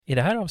I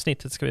det här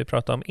avsnittet ska vi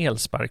prata om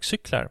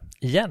elsparkcyklar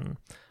igen.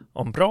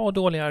 Om bra och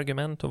dåliga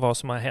argument och vad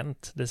som har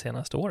hänt det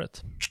senaste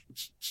året.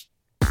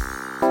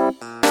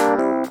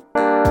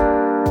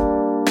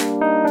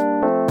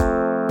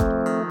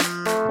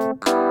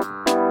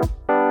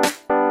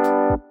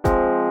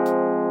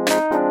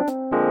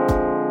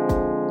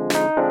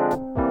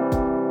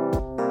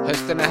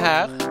 Hösten är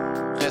här,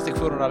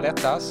 restriktionerna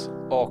lättas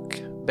och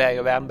Berg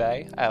och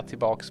Wernberg är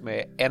tillbaks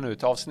med ännu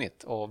ett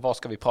avsnitt. Och vad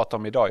ska vi prata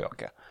om idag,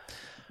 Jocke?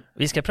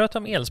 Vi ska prata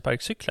om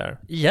elsparkcyklar.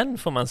 Igen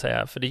får man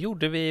säga, för det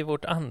gjorde vi i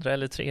vårt andra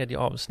eller tredje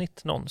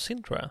avsnitt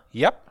någonsin tror jag.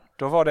 Ja,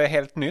 då var det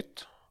helt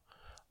nytt.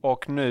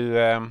 Och nu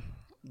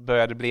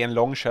börjar det bli en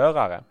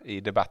långkörare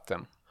i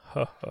debatten.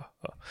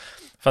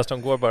 Fast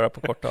de går bara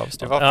på korta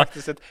avstånd. Det var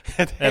faktiskt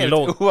ett helt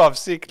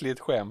oavsiktligt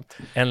skämt.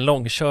 En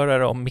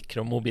långkörare om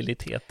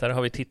mikromobilitet, där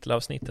har vi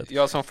titelavsnittet.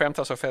 Jag som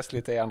skämtar så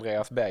festligt är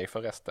Andreas Berg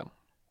förresten.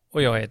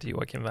 Och jag heter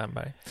Joakim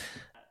Wernberg.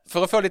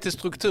 För att få lite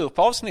struktur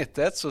på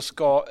avsnittet så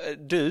ska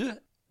du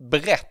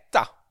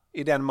berätta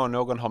i den mån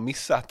någon har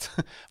missat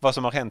vad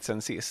som har hänt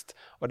sen sist.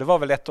 Och det var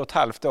väl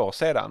 1,5 år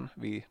sedan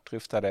vi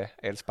dryftade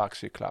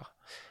elsparkcyklar.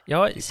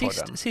 Ja,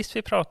 sist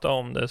vi pratade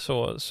om det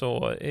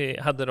så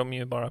hade de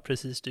ju bara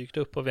precis dykt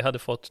upp och vi hade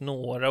fått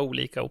några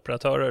olika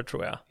operatörer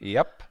tror jag.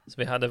 Japp. Så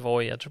vi hade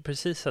Voi, jag tror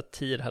precis att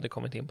TIR hade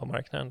kommit in på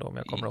marknaden då om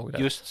jag kommer ihåg det.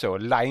 Just så,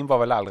 Lime var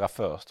väl allra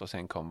först och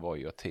sen kom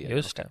Voi och TIR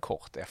ganska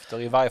kort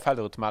efter. I varje fall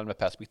ur ett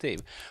Malmö-perspektiv.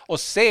 Och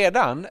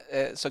sedan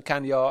så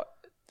kan jag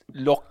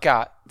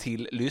locka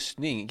till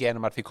lyssning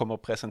genom att vi kommer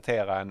att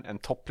presentera en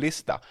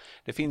topplista.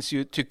 Det finns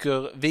ju,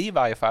 tycker vi i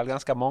varje fall,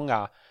 ganska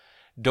många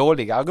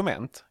dåliga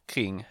argument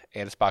kring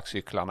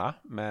elsparkcyklarna,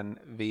 men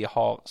vi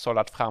har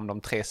sållat fram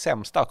de 3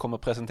 sämsta och kommer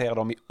att presentera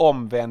dem i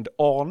omvänd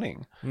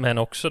ordning. Men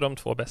också de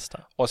 2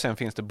 bästa. Och sen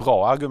finns det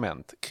bra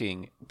argument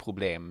kring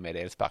problem med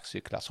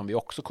elsparkcyklar som vi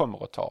också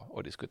kommer att ta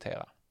och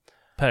diskutera.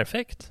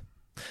 Perfekt.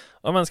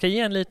 Om man ska ge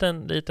en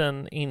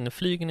liten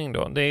inflygning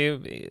då.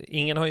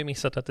 Ingen har ju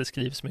missat att det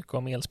skrivs mycket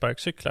om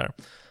elsparkcyklar.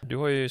 Du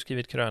har ju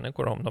skrivit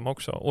krönikor om dem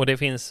också. Och det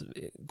finns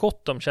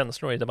gott om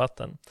känslor i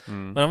debatten.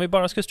 Men om vi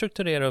bara ska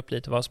strukturera upp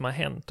lite vad som har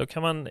hänt. Då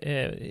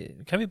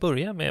kan vi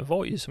börja med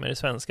Voi som är det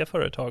svenska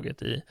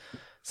företaget i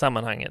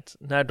sammanhanget.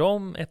 När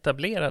de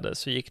etablerades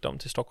så gick de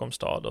till Stockholms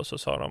stad och så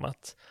sa de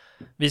att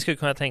vi skulle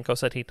kunna tänka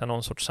oss att hitta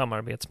någon sorts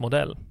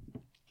samarbetsmodell.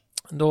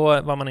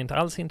 Då var man inte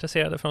alls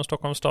intresserade från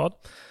Stockholms stad.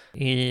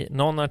 I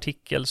någon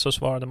artikel så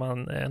svarade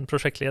en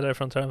projektledare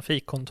från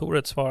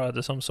trafikkontoret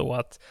svarade som så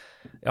att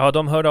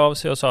de hörde av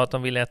sig och sa att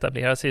de ville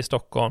etablera sig i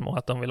Stockholm och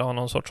att de ville ha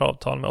någon sorts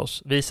avtal med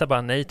oss. Vi sa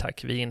bara nej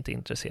tack, vi är inte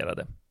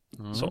intresserade.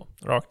 Så,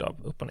 rakt av,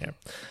 upp och ner.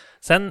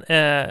 Sen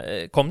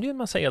kom det ju en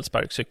massa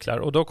elsparkcyklar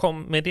och då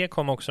med det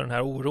kom också den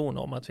här oron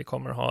om att vi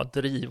kommer ha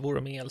drivor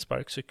med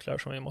elsparkcyklar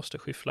som vi måste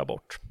skyffla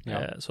bort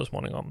så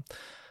småningom.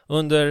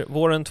 Under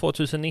våren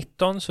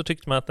 2019 så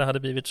tyckte man att det hade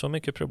blivit så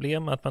mycket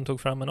problem att man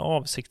tog fram en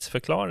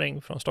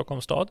avsiktsförklaring från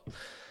Stockholms stad.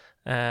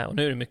 Och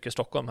nu är det mycket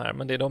Stockholm här,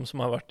 men det är de som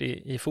har varit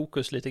i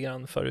fokus lite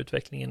grann för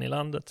utvecklingen i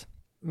landet.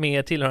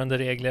 Med tillhörande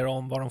regler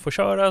om var de får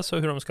köras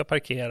och hur de ska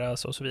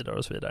parkeras och så vidare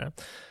och så vidare.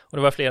 Och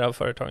det var flera av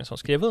företagen som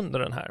skrev under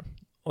den här.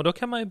 Och då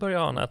kan man ju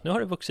börja ana att nu har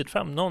det vuxit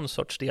fram någon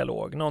sorts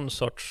dialog, någon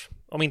sorts,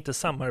 om inte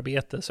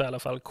samarbete så i alla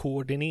fall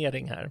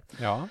koordinering här.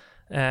 Ja.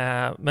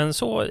 Men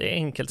så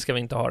enkelt ska vi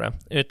inte ha det,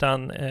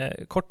 utan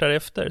kort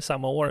därefter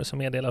samma år så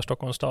meddelar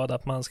Stockholms stad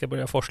att man ska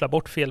börja forsla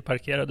bort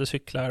felparkerade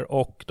cyklar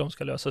och de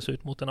ska lösas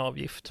ut mot en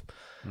avgift.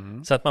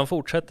 Så att man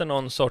fortsätter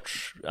någon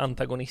sorts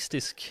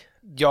antagonistisk.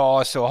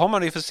 Ja, så har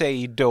man i och för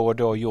sig då och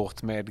då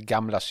gjort med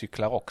gamla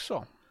cyklar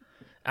också.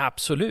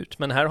 Absolut,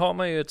 men här har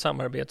man ju ett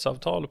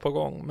samarbetsavtal på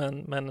gång,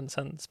 men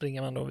sen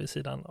springer man då vid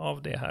sidan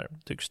av det här,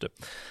 tycks det.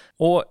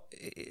 Och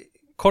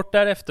kort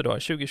därefter då,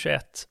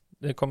 2021,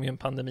 det kom ju en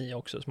pandemi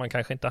också så man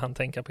kanske inte hann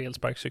tänka på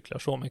elsparkcyklar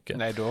så mycket.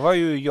 Nej, då var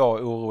ju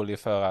jag orolig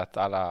för att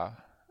alla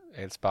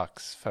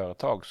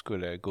elsparksföretag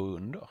skulle gå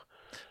under.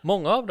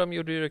 Många av dem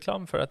gjorde ju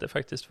reklam för att det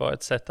faktiskt var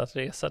ett sätt att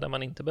resa där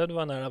man inte behövde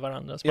vara nära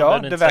varandra. Ja,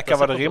 det verkar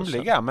vara det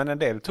rimliga, men en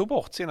del tog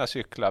bort sina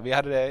cyklar. Vi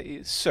hade det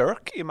i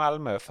Cirque i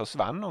Malmö,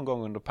 försvann någon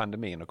gång under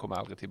pandemin och kom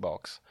aldrig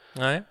tillbaks.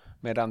 Nej.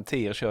 Medan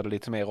TIR körde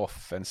lite mer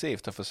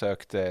offensivt och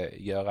försökte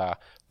göra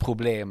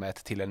problemet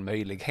till en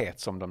möjlighet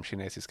som de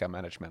kinesiska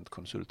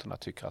managementkonsulterna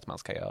tycker att man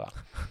ska göra.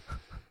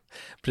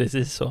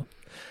 Precis så.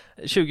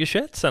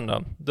 2021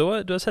 sen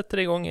då sätter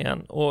det igång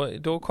igen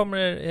och då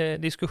kommer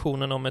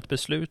diskussionen om ett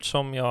beslut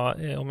som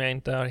om jag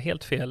inte har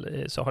helt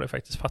fel så har det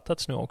faktiskt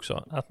fattats nu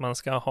också att man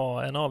ska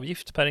ha en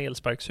avgift per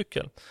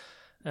elsparkcykel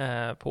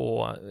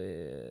på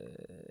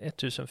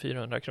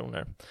 1400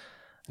 kronor.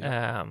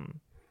 Ja.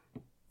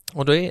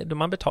 Och då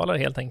man betalar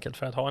helt enkelt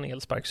för att ha en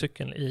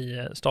elsparkcykel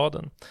i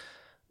staden.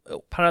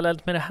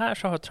 Parallellt med det här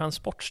så har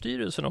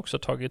Transportstyrelsen också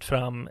tagit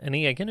fram en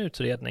egen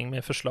utredning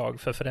med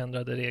förslag för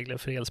förändrade regler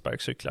för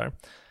elsparkcyklar.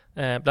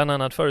 Bland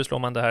annat föreslår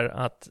man där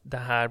att det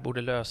här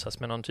borde lösas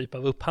med någon typ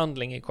av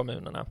upphandling i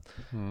kommunerna.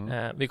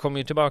 Vi kommer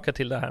ju tillbaka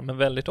till det här, men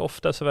väldigt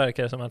ofta så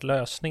verkar det som att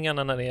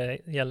lösningarna när det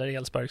gäller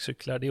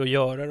elsparkcyklar det är att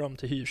göra dem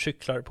till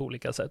hyrcyklar på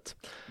olika sätt.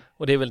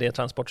 Och det är väl det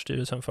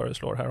Transportstyrelsen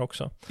föreslår här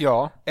också.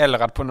 Ja, eller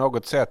att på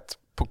något sätt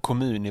på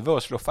kommunnivå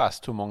slå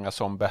fast hur många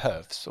som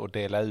behövs och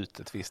dela ut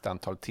ett visst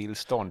antal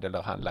tillstånd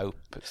eller handla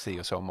upp si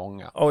och så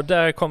många. Och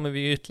där kommer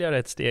vi ytterligare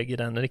ett steg i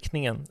den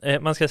riktningen.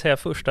 Man ska säga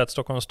först att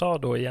Stockholms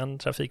stad då igen,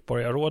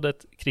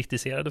 trafikborgarrådet,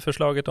 kritiserade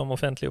förslaget om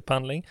offentlig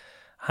upphandling.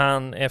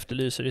 Han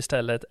efterlyser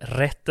istället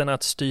rätten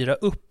att styra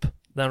upp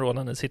den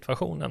rådande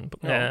situationen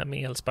med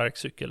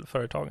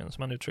elsparkcykelföretagen,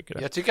 som man uttrycker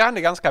det. Jag tycker han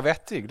är ganska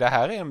vettig. Det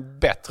här är en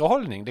bättre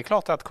hållning. Det är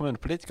klart att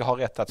kommunpolitiker har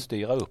rätt att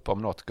styra upp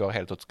om något går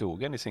helt åt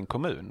skogen i sin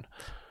kommun.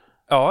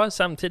 Ja,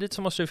 samtidigt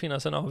så måste det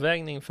finnas en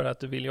avvägning för att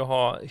du vill ju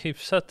ha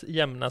hyfsat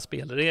jämna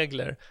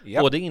spelregler,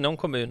 både inom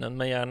kommunen,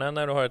 men gärna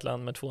när du har ett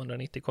land med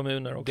 290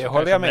 kommuner. Också, det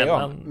håller jag med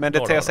om, men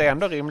det ter sig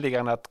ändå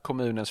rimligen att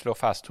kommunen slår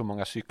fast hur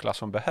många cyklar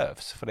som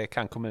behövs, för det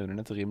kan kommunen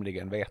inte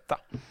rimligen veta.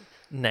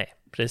 Nej,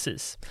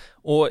 precis.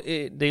 Och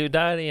det är ju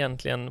där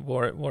egentligen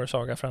vår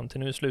saga fram till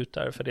nu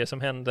slutar. För det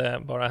som hände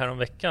bara här om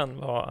veckan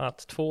var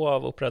att 2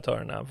 av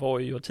operatörerna,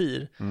 Voi och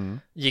TIR,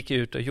 gick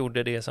ut och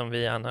gjorde det som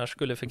vi annars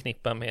skulle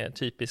förknippa med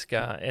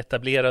typiska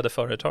etablerade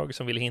företag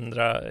som vill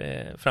hindra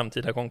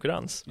framtida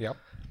konkurrens. Ja.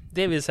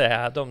 Det vill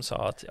säga, de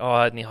sa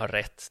att ni har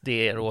rätt,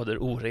 det råder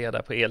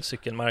oreda på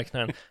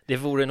elcykelmarknaden. Det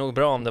vore nog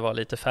bra om det var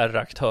lite färre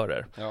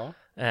aktörer. Ja.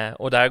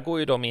 Och där går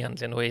ju de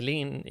egentligen då i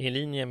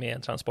linje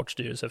med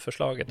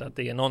Transportstyrelseförslaget att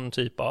det är någon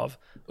typ av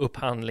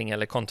upphandling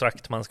eller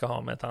kontrakt man ska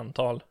ha med ett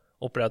antal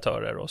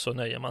operatörer, och så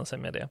nöjer man sig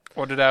med det.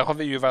 Och det där har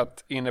vi ju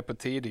varit inne på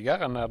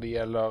tidigare när det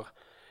gäller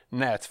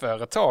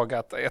nätföretag,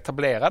 att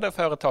etablerade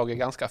företag är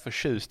ganska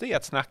förtjusta i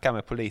att snacka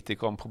med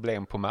politiker om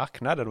problem på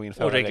marknaden och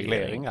införa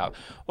regleringar.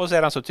 Och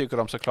sedan så tycker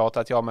de såklart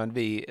att men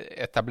vi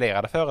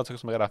etablerade företag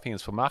som redan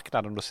finns på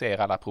marknaden och ser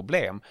alla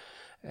problem.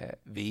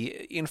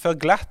 Vi inför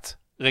glatt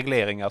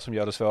regleringar som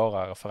gör det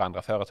svårare för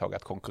andra företag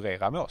att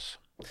konkurrera med oss.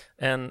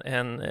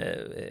 En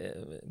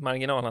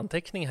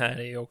marginalanteckning här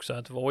är ju också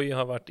att Voi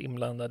har varit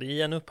inblandad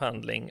i en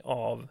upphandling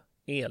av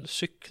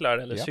elcyklar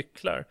eller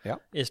cyklar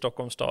i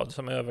Stockholms stad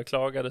som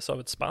överklagades av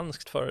ett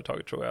spanskt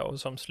företag, tror jag, och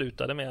som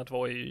slutade med att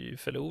Voi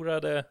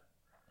förlorade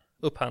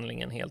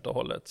upphandlingen helt och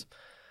hållet.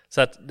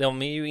 Så att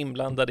de är ju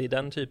inblandade i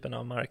den typen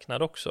av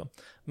marknad också.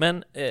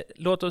 Men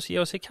låt oss ge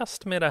oss i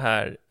kast med det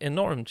här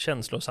enormt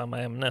känslosamma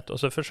ämnet och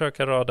så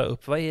försöka rada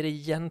upp vad är det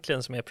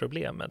egentligen som är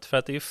problemet. För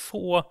att det är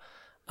få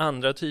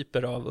andra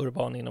typer av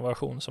urban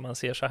innovation som man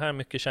ser så här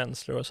mycket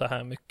känslor och så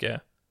här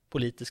mycket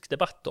politisk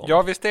debatt om.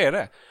 Ja, visst är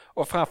det.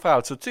 Och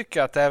framförallt så tycker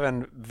jag att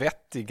även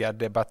vettiga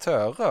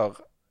debattörer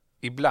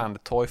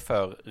ibland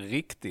torgför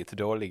riktigt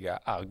dåliga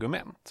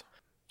argument.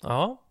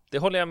 Ja, det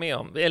håller jag med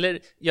om. Eller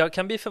jag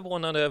kan bli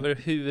förvånad över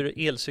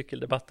hur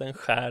elcykeldebatten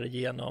skär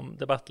genom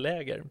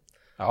debattläger.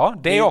 Ja,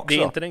 det också.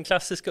 Det är inte den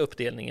klassiska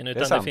uppdelningen,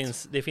 utan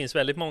det finns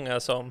väldigt många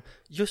som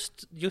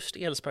just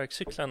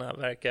elsparkcyklarna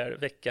verkar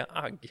väcka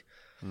agg.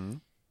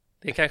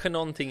 Det är kanske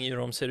någonting i hur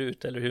de ser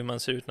ut eller hur man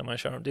ser ut när man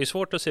kör dem. Det är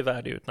svårt att se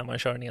värdig ut när man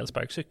kör en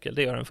elsparkcykel.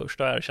 Det gör den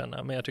första att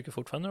erkänna, men jag tycker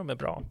fortfarande de är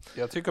bra.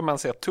 Jag tycker man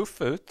ser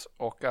tuff ut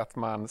och att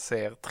man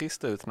ser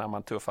trist ut när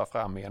man tuffar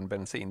fram i en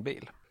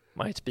bensinbil.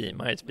 Might be.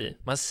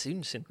 Man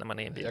syns inte när man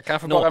är i en bil. Jag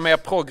kanske bara mer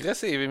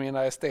progressiv i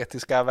mina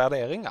estetiska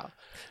värderingar.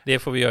 Det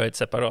får vi göra i ett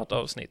separat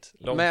avsnitt.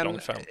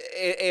 Långt fram.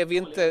 Är vi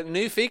inte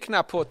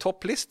nyfikna på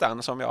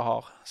topplistan som jag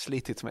har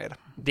slitit med?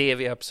 Det är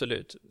vi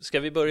absolut. Ska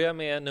vi börja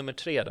med nummer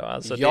 3 då?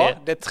 Alltså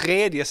det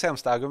tredje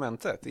sämsta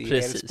argumentet i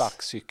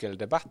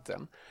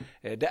elsparkcykeldebatten.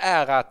 Det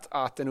är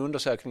att en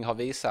undersökning har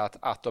visat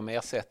att de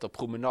ersätter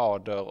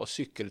promenader och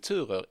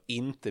cykelturer,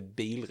 inte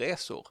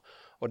bilresor.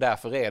 Och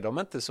därför är de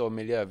inte så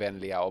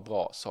miljövänliga och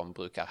bra som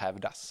brukar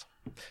hävdas.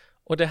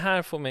 Och det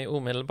här får mig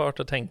omedelbart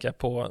att tänka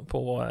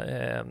på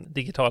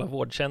digitala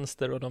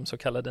vårdtjänster och de så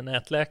kallade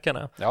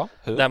nätläkarna. Ja,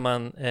 där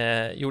man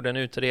gjorde en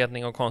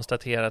utredning och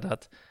konstaterade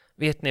att,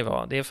 vet ni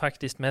vad, det är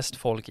faktiskt mest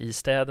folk i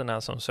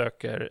städerna som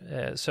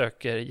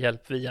söker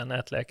hjälp via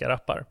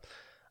nätläkarappar.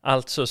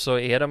 Alltså så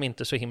är de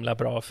inte så himla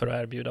bra för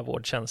att erbjuda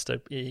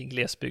vårdtjänster i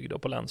glesbygd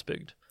och på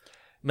landsbygd.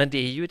 Men det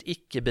är ju ett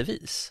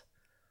icke-bevis.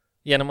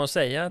 Genom att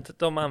säga att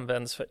de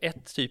används för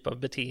ett typ av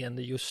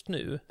beteende just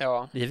nu,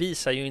 det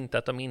visar ju inte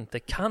att de inte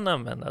kan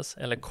användas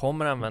eller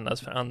kommer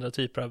användas för andra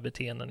typer av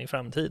beteenden i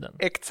framtiden.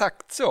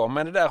 Exakt så,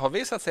 men det där har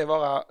visat sig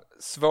vara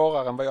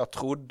svårare än vad jag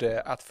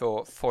trodde att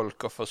få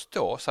folk att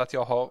förstå, så att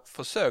jag har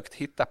försökt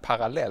hitta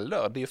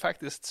paralleller. Det är ju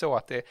faktiskt så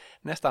att det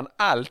nästan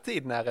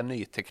alltid när en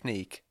ny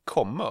teknik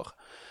kommer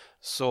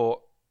så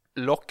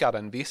lockar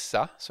den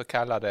vissa så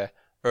kallade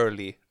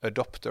early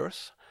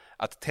adopters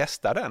att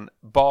testa den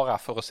bara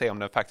för att se om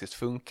den faktiskt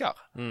funkar.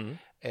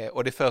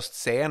 Och det är först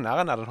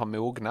senare när den har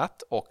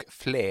mognat och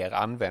fler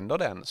använder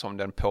den som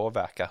den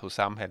påverkar hur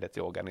samhället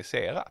är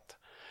organiserat.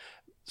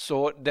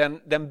 Så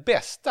den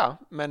bästa,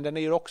 men den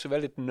är ju också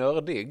väldigt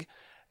nördig,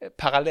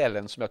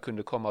 parallellen som jag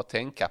kunde komma att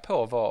tänka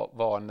på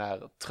var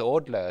när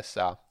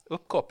trådlösa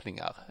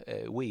uppkopplingar,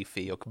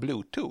 wifi och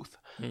bluetooth,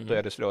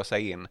 började slå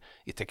sig in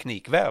i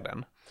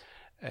teknikvärlden.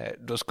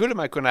 Då skulle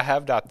man kunna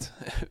hävda att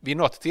vid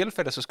något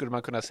tillfälle så skulle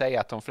man kunna säga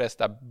att de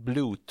flesta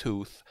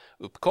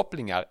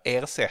Bluetooth-uppkopplingar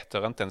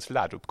ersätter inte en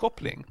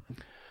sladduppkoppling.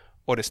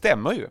 Och det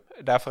stämmer ju,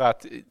 därför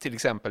att till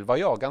exempel var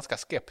jag ganska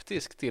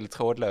skeptisk till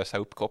trådlösa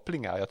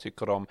uppkopplingar. Jag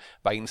tycker de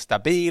var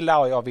instabila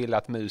och jag vill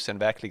att musen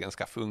verkligen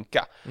ska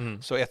funka.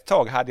 Så ett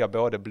tag hade jag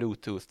både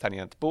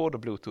Bluetooth-tangentbord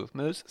och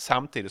Bluetooth-mus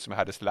samtidigt som jag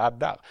hade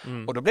sladdar.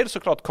 Och då blev det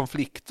såklart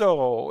konflikter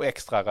och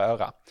extra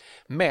röra.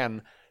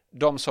 Men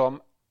de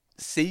som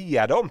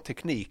siade om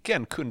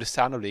tekniken kunde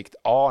sannolikt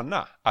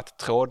ana att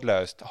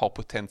trådlöst har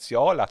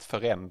potential att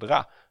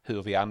förändra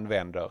hur vi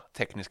använder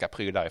tekniska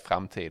prylar i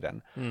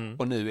framtiden.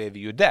 Och nu är vi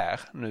ju där.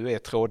 Nu är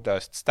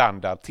trådlöst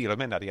standard till och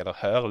med när det gäller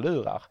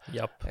hörlurar.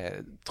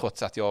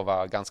 Trots att jag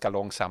var ganska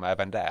långsam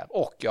även där.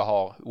 Och jag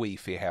har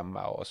wifi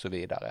hemma och så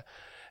vidare.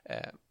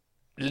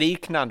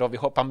 Liknande, om vi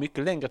hoppar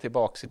mycket längre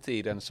tillbaka i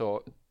tiden,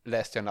 så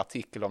läste jag en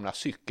artikel om när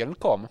cykeln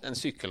kom. En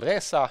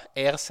cykelresa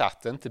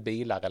ersatte inte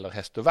bilar eller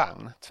häst och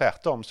vagn.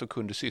 Tvärtom så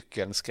kunde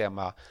cykeln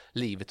skrämma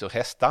livet ur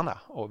hästarna.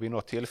 Och vid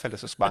något tillfälle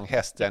så sprang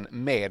hästen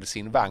med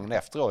sin vagn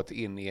efteråt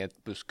in i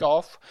ett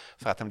buskage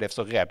för att den blev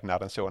så rädd när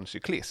den såg en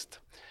cyklist.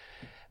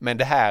 Men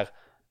det här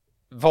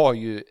var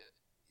ju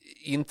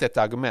inte ett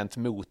argument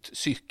mot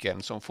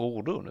cykeln som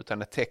fordon,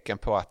 utan ett tecken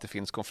på att det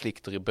finns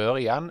konflikter i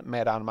början,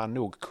 medan man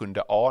nog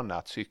kunde ana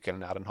att cykeln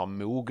när den har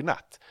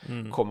mognat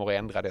kommer att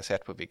ändra det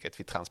sätt på vilket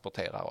vi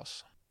transporterar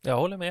oss. Jag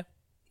håller med.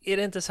 Är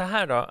det inte så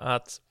här då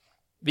att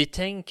vi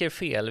tänker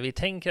fel? Vi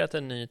tänker att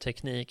en ny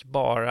teknik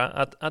bara...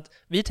 Att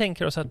vi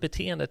tänker oss att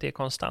beteendet är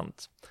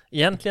konstant.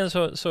 Egentligen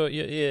så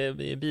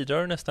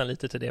bidrar du nästan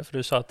lite till det, för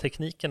du sa att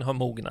tekniken har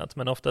mognat,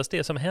 men oftast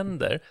det som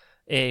händer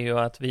är ju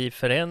att vi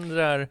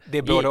förändrar... Det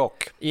är både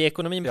och. I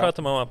ekonomin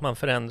pratar man om att man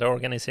förändrar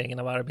organiseringen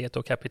av arbete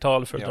och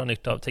kapital för att dra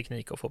nytta av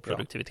teknik och få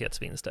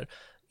produktivitetsvinster.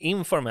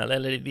 Informell,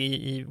 eller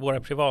i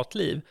våra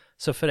privatliv,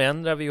 så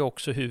förändrar vi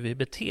också hur vi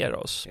beter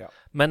oss.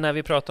 Men när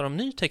vi pratar om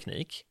ny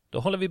teknik, då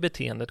håller vi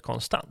beteendet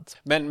konstant.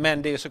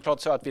 Men det är ju såklart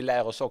så att vi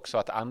lär oss också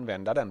att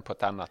använda den på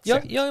ett annat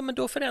sätt. Ja, men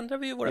då förändrar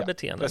vi ju våra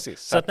beteenden. Precis.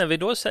 Så att när vi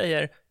då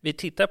säger, vi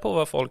tittar på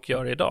vad folk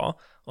gör idag,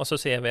 och så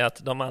ser vi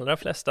att de allra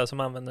flesta som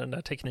använder den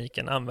där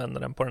tekniken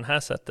använder den på det här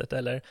sättet,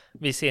 eller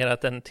vi ser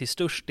att den till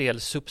störst del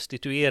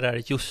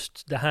substituerar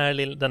just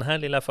den här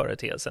lilla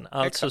företeelsen.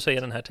 Alltså så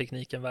är den här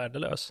tekniken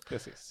värdelös.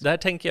 Precis. Där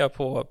tänker jag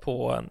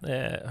på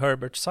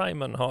Herbert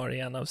Simon har i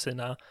en av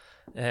sina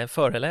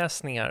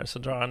föreläsningar, så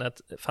drar han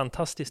ett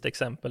fantastiskt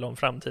exempel om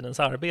framtidens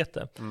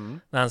arbete.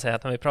 När han säger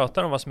att när vi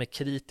pratar om vad som är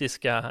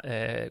kritiska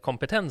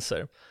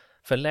kompetenser,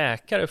 för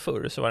läkare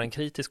förr så var det en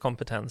kritisk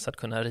kompetens att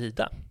kunna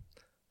rida.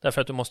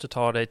 Därför att du måste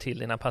ta dig till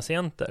dina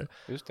patienter.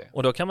 Just det.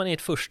 Och då kan man i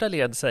ett första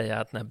led säga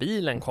att när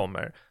bilen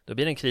kommer, då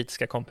blir den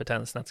kritiska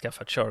kompetensen att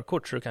skaffa ett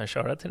körkort så du kan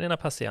köra till dina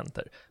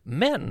patienter.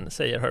 Men,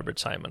 säger Herbert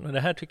Simon, och det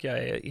här tycker jag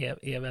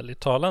är väldigt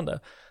talande,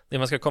 det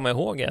man ska komma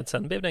ihåg är att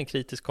sen blev det en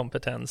kritisk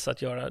kompetens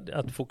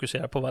att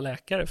fokusera på att vara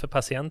läkare, för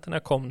patienterna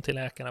kom till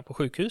läkarna på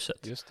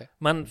sjukhuset. Just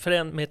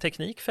det. Med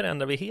teknik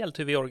förändrar vi helt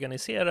hur vi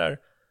organiserar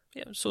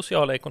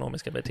sociala och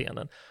ekonomiska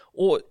beteenden.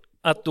 Och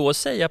att då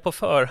säga på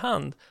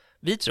förhand,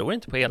 vi tror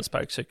inte på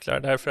elsparkcyklar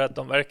därför att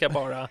de verkar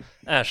bara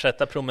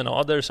ersätta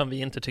promenader som vi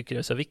inte tycker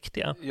är så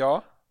viktiga.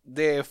 Ja,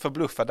 det är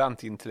förbluffande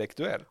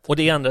antiintellektuellt. Och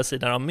det är andra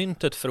sidan av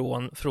myntet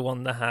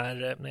från det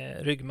här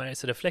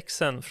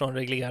ryggmärgsreflexen från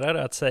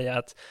reglerare att säga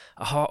att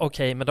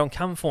okej, men de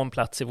kan få en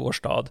plats i vår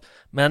stad.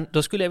 Men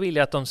då skulle jag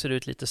vilja att de ser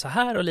ut lite så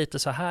här och lite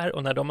så här,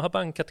 och när de har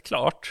bankat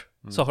klart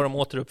så har de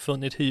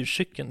återuppfunnit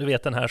hyrcykeln. Du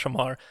vet den här som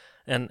har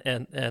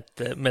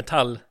ett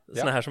metall,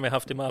 såna här som jag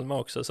haft i Malmö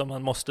också, som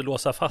man måste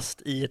låsa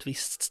fast i ett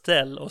visst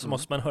ställ, och så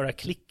måste man höra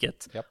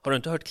klicket. Har du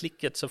inte hört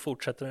klicket så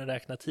fortsätter den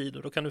räkna tid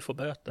och då kan du få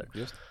böter.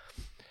 Just.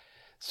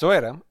 Så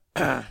är det.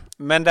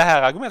 Men det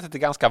här argumentet är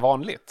ganska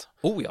vanligt.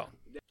 Oh ja.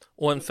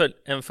 Och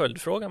en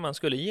följdfråga man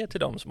skulle ge till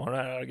dem som har det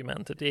här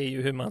argumentet är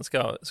ju hur man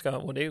ska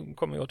och det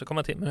kommer jag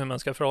återkomma till, men hur man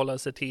ska förhålla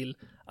sig till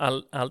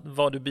allt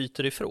vad du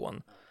byter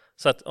ifrån.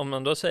 Så att om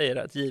man då säger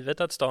att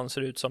givet att stan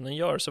ser ut som den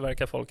gör så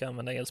verkar folk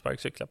använda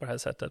elsparkcyklar på det här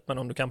sättet. Men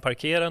om du kan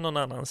parkera någon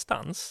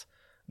annanstans,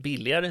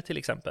 billigare till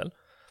exempel,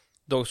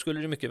 då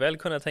skulle du mycket väl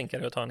kunna tänka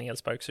dig att ta en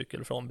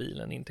elsparkcykel från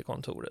bilen in till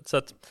kontoret. Så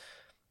att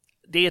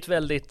det är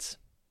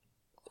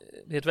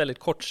ett väldigt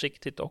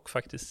kortsiktigt och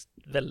faktiskt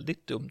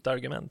väldigt dumt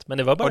argument. Men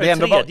det var bara det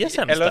tredje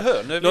sämsta. Eller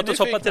hur? Låt oss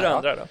hoppa till det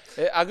andra då.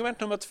 Argument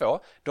nummer 2,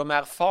 de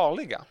är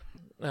farliga.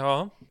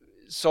 Ja.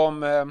 Som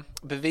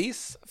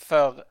bevis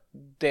för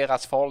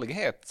deras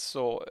farlighet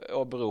så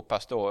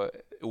åberopas då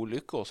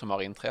olyckor som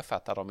har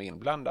inträffat där de är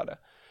inblandade.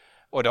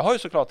 Och det har ju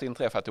såklart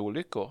inträffat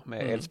olyckor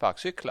med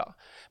elsparkcyklar.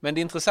 Men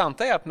det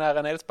intressanta är att när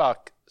en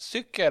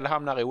elsparkcykel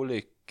hamnar i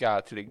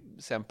olycka till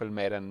exempel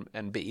med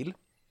en bil,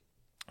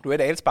 då är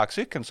det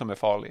elsparkcykeln som är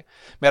farlig.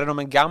 Medan om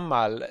en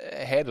gammal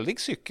hederlig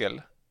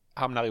cykel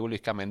hamnar i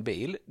olycka med en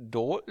bil,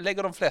 då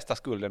lägger de flesta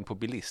skulden på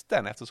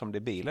bilisten eftersom det är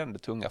bilen, det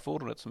tunga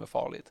fordonet, som är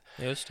farligt.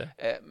 Just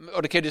det.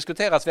 Och det kan ju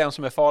diskuteras vem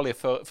som är farlig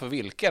för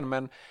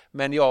vilken,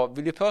 men jag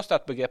vill ju påstå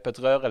att begreppet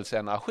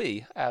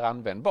rörelseenergi är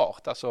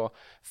användbart. Alltså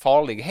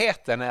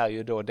farligheten är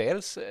ju då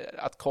dels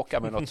att krocka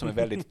med något som är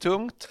väldigt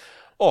tungt,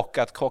 och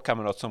att krocka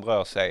med något som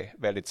rör sig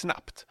väldigt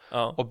snabbt.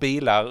 Ja. Och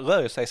bilar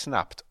rör sig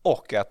snabbt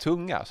och är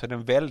tunga, så det är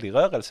en väldig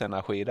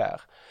rörelseenergi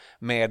där.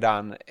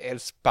 Medan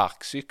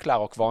elsparkcyklar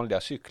och vanliga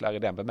cyklar i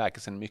den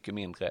bemärkelsen är mycket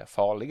mindre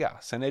farliga.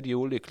 Sen är det ju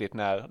olyckligt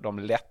när de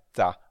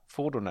lätta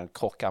fordonen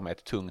krockar med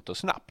ett tungt och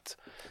snabbt.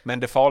 Men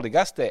det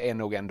farligaste är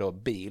nog ändå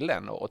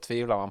bilen, och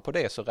tvivlar man på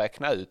det så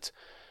räkna ut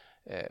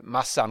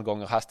massan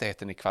gånger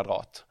hastigheten i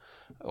kvadrat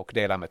och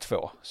dela med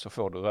 2, så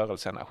får du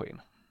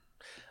rörelseenergin.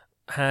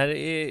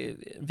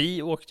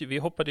 Vi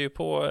hoppade ju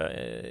på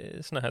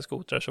såna här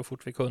skotrar så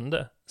fort vi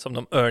kunde, som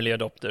de early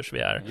adopters vi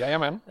är.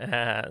 Jajamän.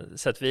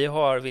 Så att vi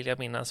har, vill jag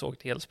minnas,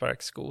 åkt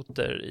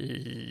elsparkskoter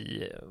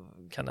i,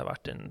 kan det ha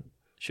varit en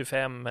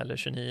 25 eller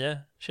 29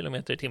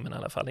 kilometer i timmen i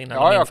alla fall.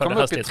 Innan jag kom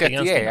upp i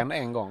 31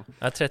 en gång.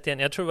 Ja, 31.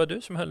 Jag tror det var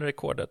du som höll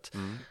rekordet.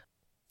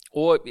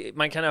 Och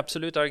man kan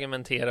absolut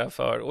argumentera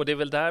för, och det är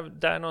väl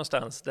där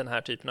någonstans den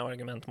här typen av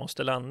argument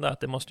måste landa, att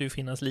det måste ju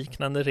finnas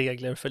liknande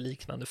regler för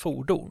liknande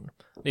fordon.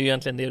 Det är ju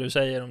egentligen det du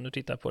säger om du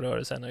tittar på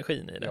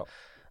rörelseenergin i det. Ja.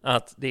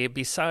 Att det är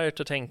bizarrt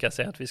att tänka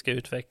sig att vi ska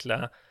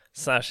utveckla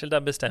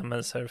särskilda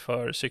bestämmelser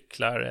för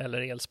cyklar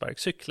eller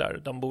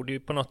elsparkcyklar. De borde ju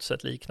på något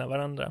sätt likna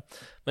varandra.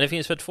 Men det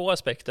finns för 2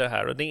 aspekter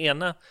här, och det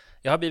ena,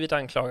 jag har blivit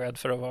anklagad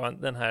för att vara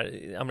den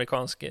här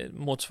amerikanska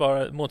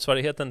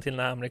motsvarigheten till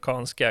den här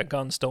amerikanska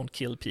guns don't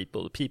kill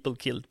people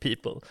kill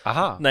people.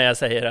 Aha. När jag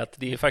säger att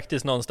det är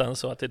faktiskt någonstans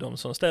så att det är de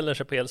som ställer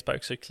sig på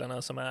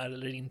elsparkcyklarna som är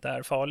eller inte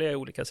är farliga i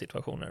olika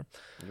situationer.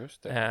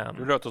 Just det.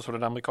 Du låter som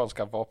den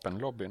amerikanska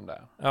vapenlobbyn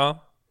där.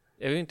 Ja.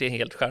 Det är ju inte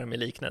helt charmig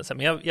liknelse,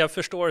 men jag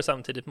förstår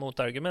samtidigt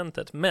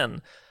motargumentet.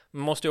 Men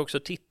man måste ju också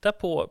titta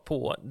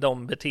på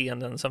de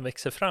beteenden som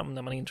växer fram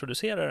när man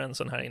introducerar en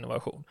sån här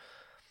innovation.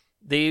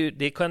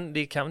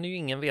 Det kan ju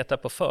ingen veta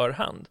på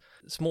förhand.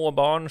 Små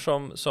barn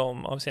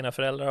som av sina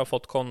föräldrar har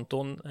fått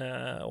konton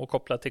och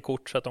kopplat till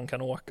kort så att de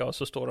kan åka, och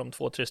så står de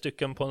 2-3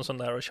 stycken på en sån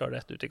där och kör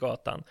rätt ut i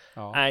gatan.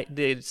 Ja. Nej,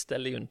 det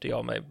ställer ju inte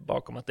jag mig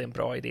bakom att det är en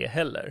bra idé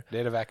heller. Det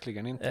är det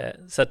verkligen inte.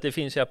 Så att det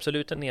finns ju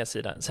absolut en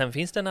nedsida. Sen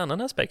finns det en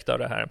annan aspekt av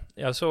det här.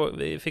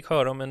 Vi fick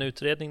höra om en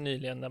utredning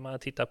nyligen där man har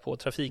tittat på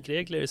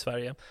trafikregler i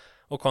Sverige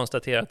och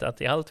konstaterat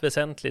att i allt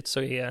väsentligt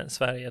så är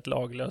Sverige ett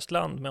laglöst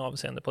land med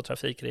avseende på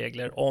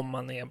trafikregler om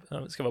man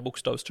ska vara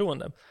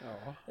bokstavstroende.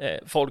 Ja.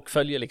 Folk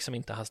följer liksom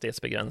inte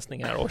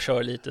hastighetsbegränsningar och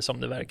kör lite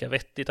som det verkar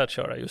vettigt att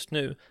köra just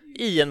nu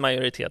i en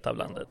majoritet av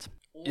landet.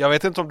 Jag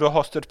vet inte om du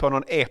har stött på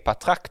någon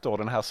EPA-traktor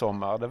den här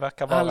sommaren. Det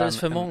verkar vara alldeles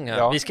för många.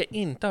 Ja. Vi ska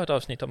inte ha ett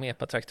avsnitt om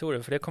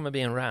EPA-traktorer, för det kommer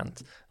bli en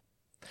rant.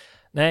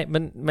 Nej,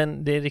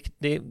 men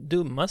det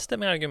dummaste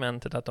med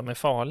argumentet att de är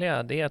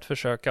farliga, det är att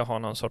försöka ha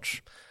någon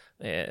sorts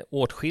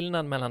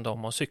åtskillnad mellan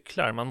dem och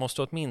cyklar. Man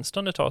måste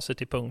åtminstone ta sig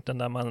till punkten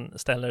där man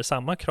ställer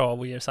samma krav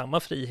och ger samma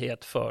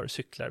frihet för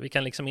cyklar. Vi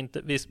kan liksom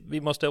inte,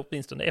 vi måste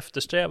åtminstone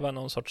eftersträva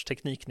någon sorts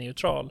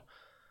teknikneutral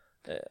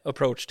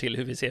approach till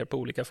hur vi ser på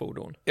olika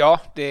fordon. Ja,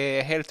 det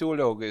är helt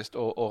ologiskt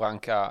att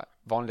ranka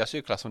vanliga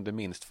cyklar som det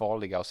minst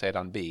farliga och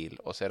sedan bil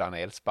och sedan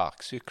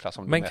elsparkcyklar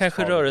som det mest farliga. Men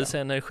kanske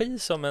rörelseenergi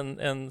som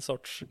en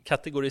sorts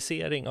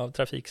kategorisering av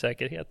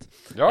trafiksäkerhet.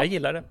 Ja. Jag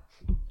gillar det.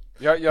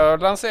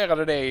 Jag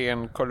lanserade det i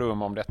en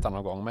kolumn om detta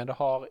någon gång, men det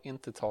har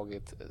inte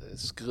tagit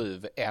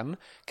skruv än.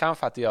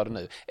 Kanske att det gör det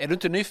nu. Är du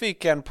inte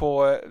nyfiken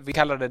på, vi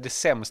kallar det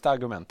sämsta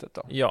argumentet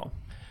då? Ja.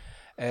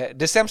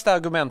 Det sämsta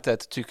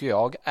argumentet tycker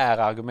jag är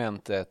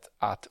argumentet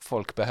att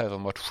folk behöver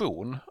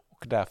motion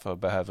och därför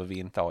behöver vi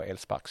inte ha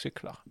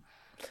elsparkcyklar.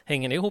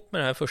 Hänger det ihop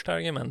med det här första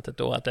argumentet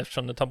då, att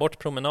eftersom det tar bort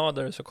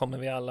promenader så kommer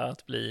vi alla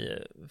att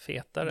bli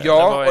fetare?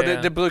 Ja, och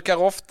det brukar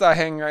ofta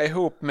hänga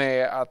ihop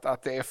med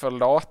att det är för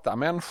lata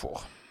människor.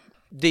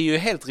 Det är ju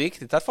helt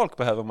riktigt att folk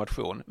behöver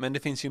motion, men det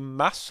finns ju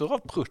massor av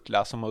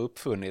pruttlar som har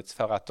uppfunnits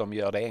för att de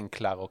gör det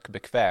enklare och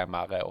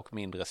bekvämare och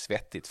mindre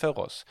svettigt för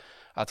oss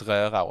att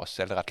röra oss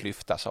eller att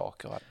lyfta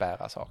saker och att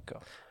bära saker.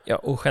 Ja,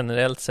 och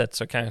generellt sett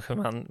så kanske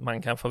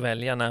man kan få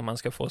välja när man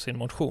ska få sin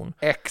motion.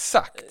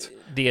 Exakt.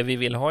 Det vi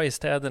vill ha i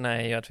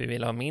städerna är ju att vi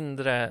vill ha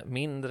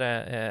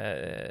mindre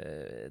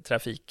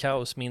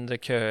trafikkaos, mindre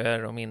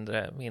köer och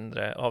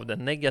mindre av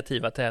den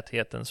negativa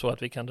tätheten så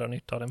att vi kan dra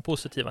nytta av den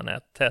positiva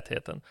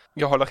tätheten.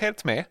 Jag håller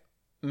helt med,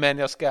 men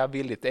jag ska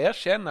villigt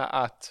erkänna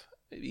att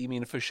i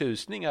min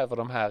förtjusning över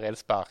de här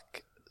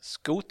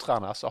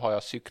elsparkskotrarna så har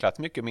jag cyklat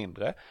mycket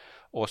mindre.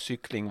 Och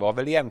cykling var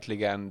väl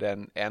egentligen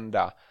den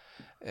enda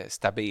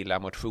stabila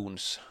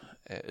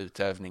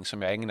motionsutövning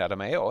som jag ägnade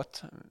mig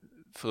åt.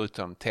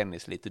 Förutom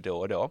tennis lite då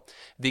och då.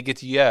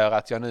 Vilket gör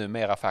att jag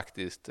numera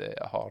faktiskt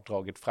har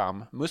dragit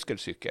fram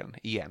muskelcykeln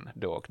igen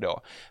då och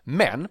då.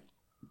 Men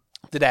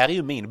det där är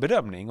ju min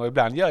bedömning, och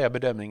ibland gör jag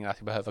bedömningen att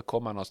jag behöver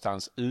komma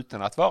någonstans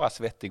utan att vara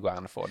svettig och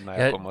andfådd när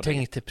jag kommer dit. Jag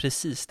tänkte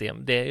precis det.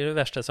 Det är ju det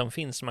värsta som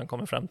finns när man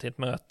kommer fram till ett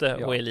möte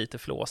och är lite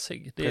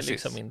flåsig. Det är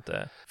liksom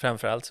inte,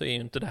 framförallt så är ju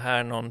inte det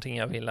här någonting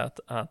jag vill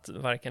att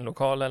varken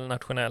lokala eller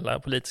nationella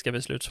politiska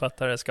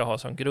beslutsfattare ska ha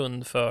som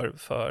grund för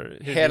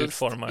hur vi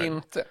utformar.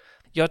 Inte.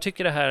 Jag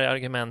tycker det här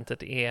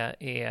argumentet är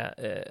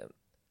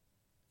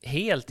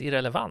helt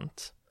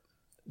irrelevant.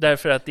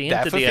 Därför att det är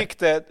Därför inte det. Fick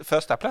det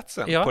första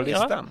platsen på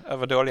listan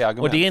över dåliga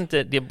argument. Och det är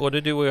inte, det,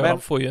 både du och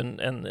jag får ju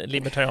en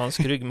libertariansk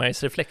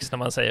ryggmärgsreflex när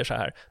man säger så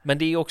här. Men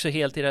det är också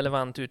helt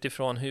irrelevant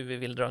utifrån hur vi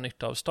vill dra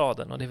nytta av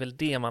staden. Och det är väl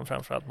det man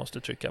framförallt måste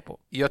trycka på.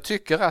 Jag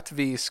tycker att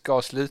vi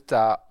ska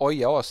sluta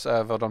oja oss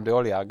över de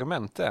dåliga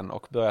argumenten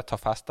och börja ta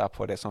fasta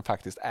på det som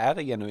faktiskt är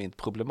genuint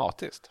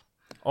problematiskt.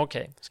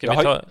 Okej. Jag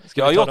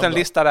har gjort en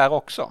lista där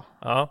också.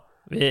 Ja,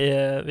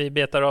 vi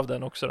betar av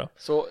den också då.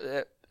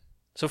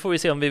 Så får vi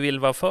se om vi vill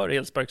vara för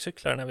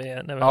elsparkcyklar när vi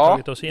har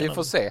tagit oss igenom. Ja, vi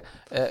får se.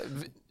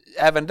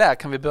 Även där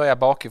kan vi börja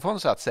bakifrån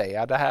så att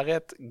säga. Det här är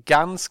ett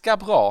ganska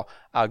bra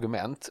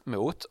argument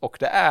mot, och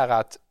det är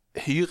att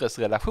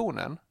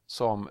hyresrelationen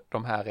som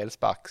de här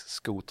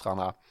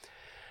elsparkskotrarna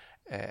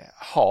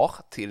har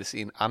till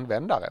sin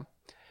användare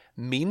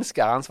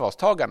minskar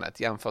ansvarstagandet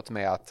jämfört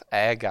med att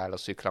äga eller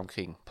cykla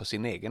omkring på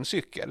sin egen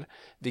cykel.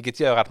 Vilket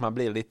gör att man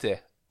blir lite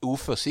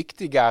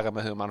oförsiktigare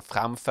med hur man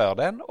framför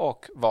den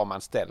och var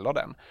man ställer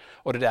den.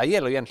 Och det där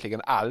gäller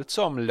egentligen allt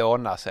som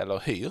lånas eller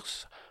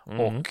hyrs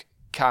och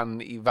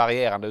kan i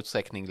varierande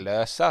utsträckning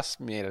lösas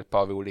med hjälp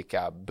av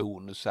olika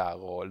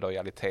bonusar och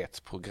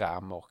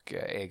lojalitetsprogram och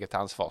eget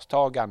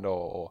ansvarstagande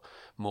och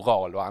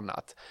moral och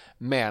annat.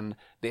 Men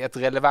det är ett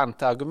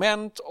relevant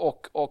argument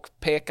och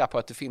pekar på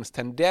att det finns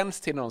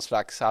tendens till någon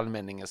slags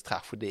allmänningens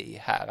tragedi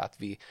här, att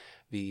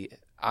vi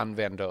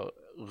använder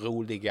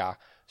roliga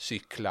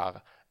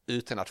cyklar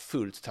utan att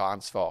fullt ta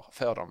ansvar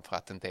för dem för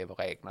att det inte är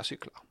våra egna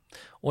cyklar.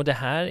 Och det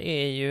här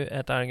är ju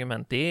ett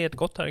argument, det är ett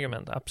gott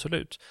argument,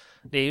 absolut.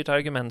 Det är ju ett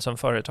argument som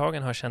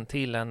företagen har känt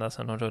till ända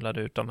sedan de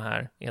rullade ut de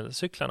här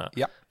elcyklarna.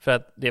 Ja. För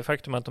att det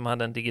faktum att de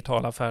hade en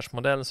digital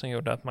affärsmodell som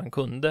gjorde att man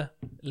kunde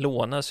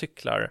låna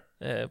cyklar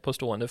på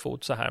stående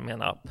fot så här med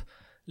en app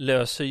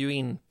löser ju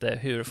inte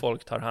hur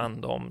folk tar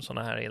hand om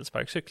sådana här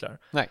elsparkcyklar.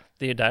 Nej.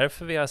 Det är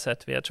därför vi har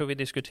sett, jag tror vi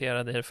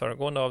diskuterade i det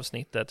föregående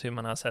avsnittet hur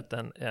man har sett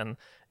en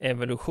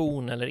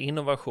evolution eller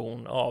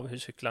innovation av hur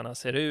cyklarna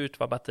ser ut,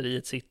 var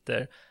batteriet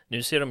sitter.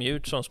 Nu ser de ju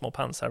ut som små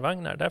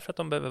pansarvagnar därför att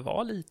de behöver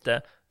vara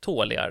lite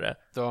tåligare.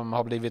 De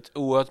har blivit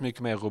oerhört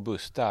mycket mer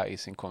robusta i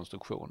sin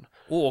konstruktion.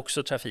 Och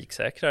också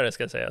trafiksäkrare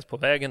ska sägas på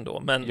vägen då.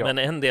 Men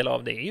en del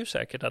av det är ju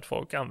säkert att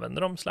folk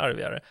använder dem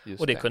slarvigare.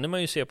 Och det kunde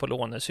man ju se på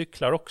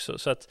lånecyklar också.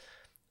 Så att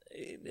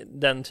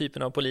den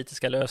typen av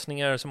politiska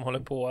lösningar som håller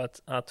på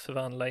att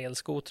förvandla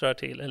elskotrar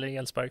till, eller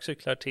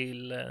elsparkcyklar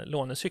till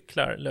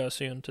lånecyklar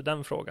löser ju inte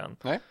den frågan.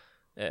 Nej,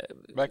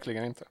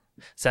 verkligen inte.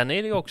 Sen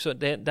är det ju också,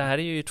 det här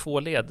är ju två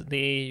led. Det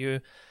är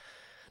ju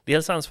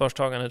dels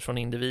ansvarstagandet från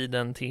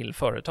individen till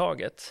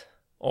företaget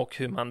och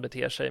hur man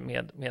beter sig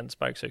med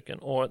sparkcykeln.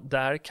 Och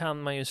där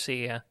kan man ju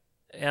se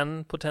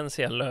en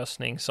potentiell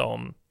lösning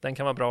som, den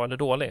kan vara bra eller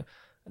dålig.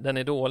 Den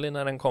är dålig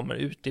när den kommer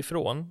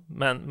utifrån,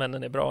 men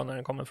den är bra när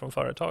den kommer från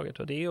företaget.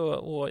 Och det är ju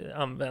att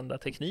använda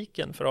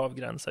tekniken för att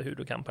avgränsa hur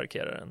du kan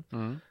parkera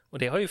den. Och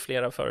det har ju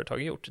flera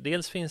företag gjort.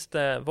 Dels finns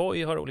det,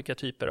 Voi har olika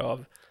typer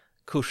av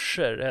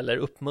kurser eller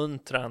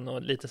uppmuntran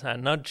och lite så här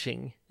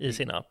nudging i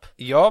sin app.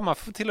 Ja, man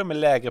får till och med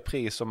lägre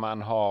pris om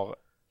man har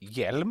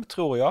hjälm,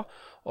 tror jag.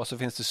 Och så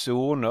finns det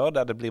zoner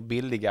där det blir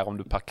billigare om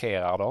du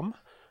parkerar dem.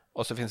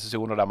 Och så finns det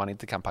zoner där man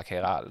inte kan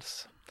parkera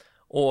alls.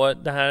 Och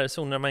det här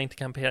zoner man inte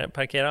kan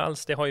parkera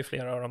alls, det har ju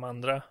flera av de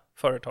andra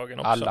företagen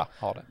också. Alla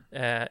har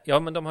det. Ja,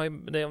 men de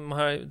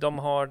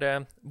har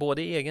det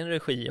både i egen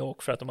regi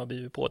och för att de har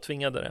blivit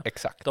påtvingade det.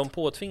 Exakt. De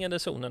påtvingade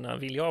zonerna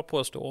vill jag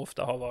påstå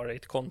ofta har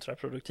varit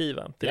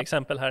kontraproduktiva. Till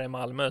exempel här i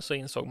Malmö så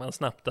insåg man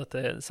snabbt att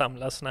det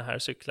samlas såna här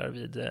cyklar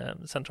vid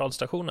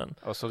centralstationen.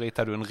 Och så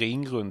ritar du en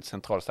ring runt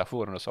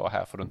centralstationen och så,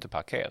 här får du inte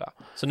parkera.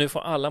 Så nu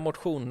får alla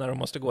motion när de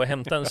måste gå och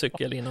hämta en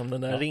cykel inom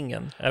den där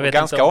ringen.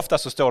 Ganska ofta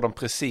så står de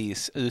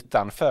precis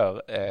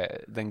utanför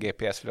den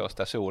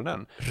GPS-låsta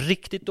zonen.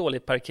 Riktigt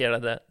dåligt parkerade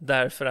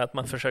därför att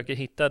man försöker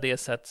hitta det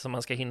sätt som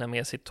man ska hinna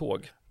med sitt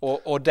tåg.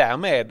 Och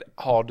därmed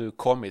har du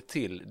kommit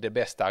till det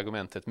bästa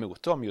argumentet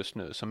mot dem just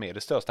nu, som är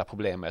det största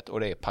problemet, och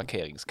det är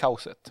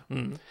parkeringskaoset.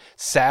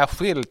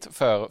 Särskilt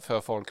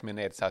för folk med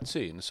nedsatt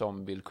syn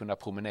som vill kunna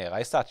promenera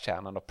i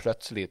stadskärnan och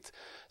plötsligt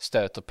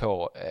stöter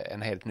på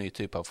en helt ny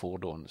typ av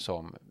fordon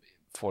som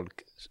folk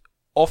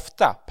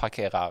ofta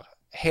parkerar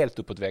helt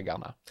uppåt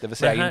väggarna. Det vill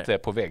säga inte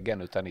på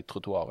väggen utan i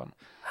trottoaren.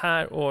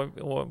 Här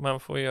och man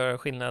får göra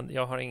skillnad.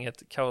 Jag har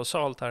inget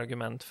kausalt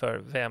argument för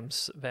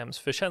vems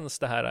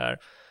förtjänst det här är.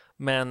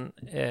 Men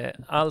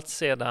allt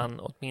sedan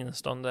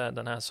åtminstone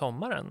den här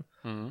sommaren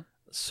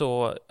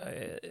så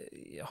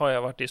har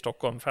jag varit i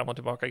Stockholm fram och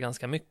tillbaka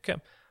ganska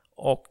mycket.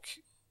 Och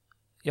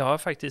jag har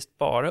faktiskt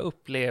bara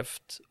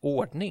upplevt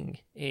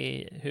ordning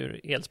i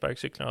hur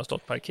elsparkcyklarna har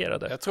stått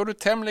parkerade. Jag tror du är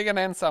tämligen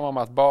ensam om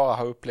att bara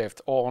ha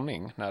upplevt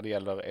ordning när det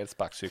gäller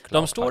elsparkcyklar.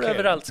 De står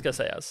överallt ska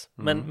sägas.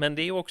 Men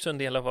det är också en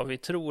del av vad vi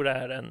tror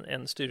är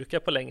en styrka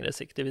på längre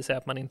sikt. Det vill säga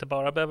att man inte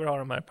bara behöver ha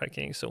de här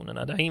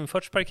parkeringszonerna. Det har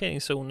införts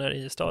parkeringszoner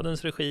i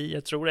stadens regi.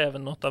 Jag tror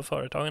även något av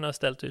företagen har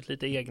ställt ut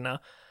lite egna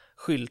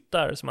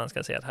skyltar som man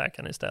ska se att här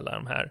kan ni ställa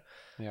de här.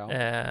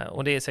 Ja.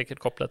 Och det är säkert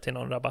kopplat till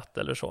någon rabatt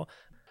eller så.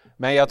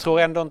 Men jag tror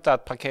ändå inte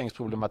att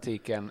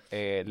parkeringsproblematiken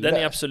är löst. Den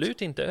är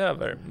absolut inte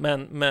över.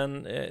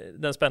 Men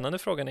den spännande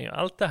frågan är ju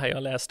allt det här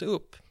jag läste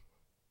upp.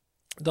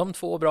 De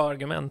 2 bra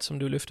argument som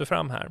du lyfter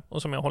fram här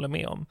och som jag håller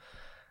med om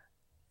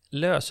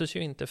löses ju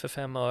inte för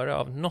 5 öre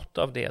av något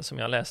av det som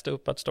jag läste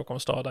upp att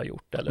Stockholms stad har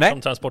gjort eller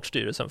som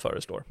Transportstyrelsen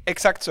föreslår.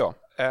 Exakt så.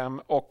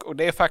 Och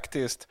det är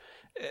faktiskt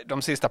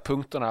de sista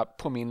punkterna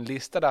på min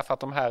lista därför att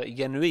de här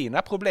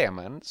genuina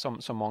problemen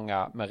som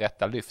många med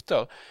rätta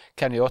lyfter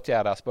kan ju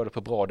åtgärdas både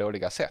på bra och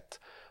dåliga sätt.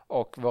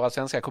 Och våra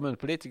svenska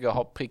kommunpolitiker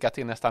har prickat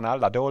in nästan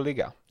alla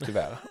dåliga,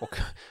 tyvärr,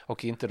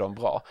 och inte de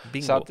bra.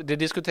 Bingo. Så att det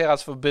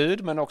diskuteras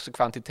förbud men också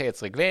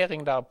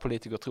kvantitetsreglering där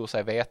politiker tror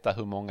sig veta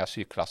hur många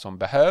cyklar som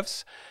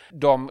behövs.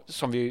 De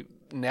som vi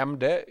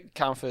nämnde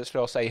kanske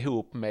slår sig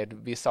ihop med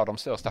vissa av de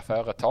största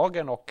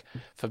företagen och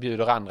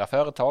förbjuder andra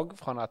företag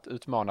från att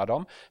utmana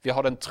dem. Vi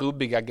har den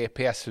trubbiga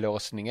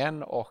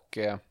GPS-låsningen och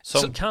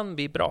som kan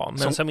bli bra,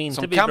 men som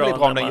inte blir kan bra bli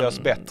bra när den görs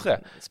bättre.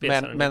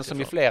 Men som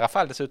i utifrån. flera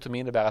fall dessutom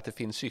innebär att det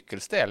finns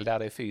cykelställ där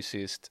det är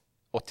fysiskt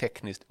och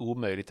tekniskt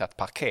omöjligt att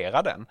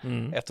parkera den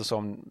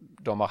eftersom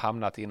de har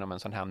hamnat inom en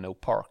sån här no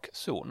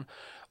park-zon.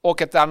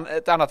 Och ett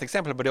annat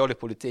exempel på dålig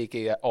politik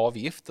är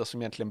avgifter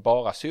som egentligen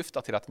bara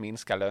syftar till att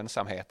minska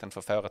lönsamheten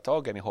för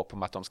företagen i hopp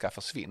om att de ska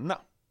försvinna.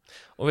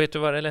 Och vet du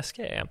vad det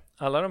läskiga är?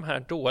 Alla de här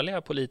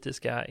dåliga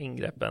politiska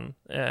ingreppen,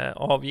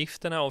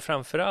 avgifterna och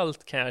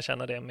framförallt kan jag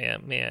känna det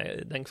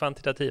med den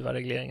kvantitativa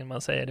regleringen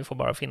man säger det får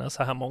bara finnas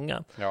så här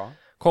många. Ja.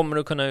 Kommer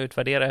du kunna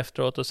utvärdera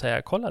efteråt och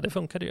säga kolla det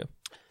funkade ju.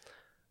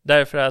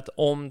 Därför att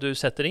om du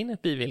sätter in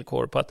ett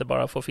bivillkor på att det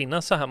bara får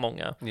finnas så här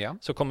många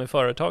så kommer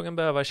företagen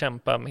behöva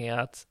kämpa med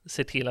att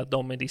se till att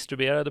de är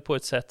distribuerade på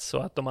ett sätt så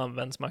att de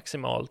används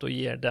maximalt och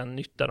ger den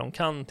nytta de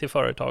kan till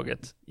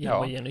företaget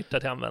genom att ge nytta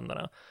till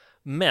användarna.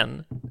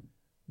 Men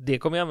det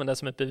kommer att användas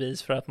som ett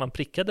bevis för att man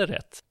prickade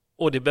rätt.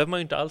 Och det behöver man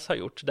ju inte alls ha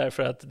gjort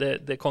därför att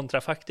det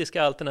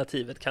kontrafaktiska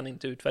alternativet kan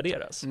inte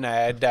utvärderas.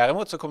 Nej,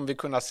 däremot så kommer vi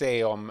kunna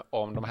se om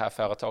de här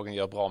företagen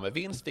gör bra med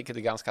vinst, vilket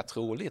är ganska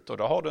troligt. Och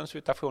då har du en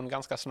situation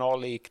ganska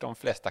snarlik de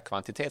flesta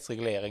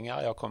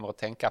kvantitetsregleringar. Jag kommer att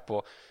tänka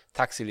på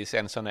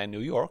taxilicenserna i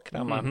New York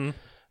där man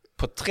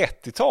på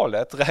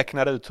 30-talet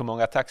räknade ut hur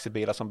många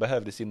taxibilar som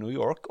behövdes i New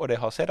York och det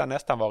har sedan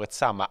nästan varit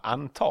samma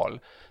antal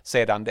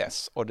sedan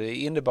dess. Och det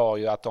innebar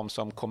ju att de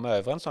som kom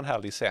över en sån här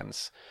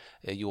licens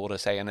gjorde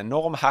sig en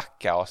enorm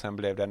hacka och sen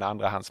blev det en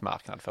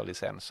andrahandsmarknad för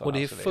licenser. Och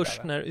det är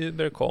först när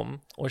Uber kom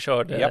och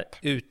körde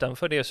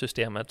utanför det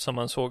systemet som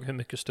man såg hur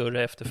mycket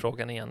större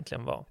efterfrågan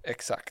egentligen var.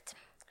 Exakt.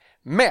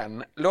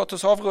 Men låt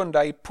oss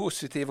avrunda i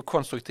positiv och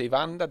konstruktiv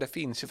anda. Det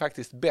finns ju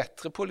faktiskt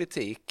bättre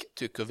politik,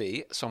 tycker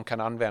vi, som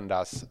kan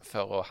användas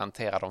för att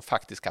hantera de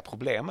faktiska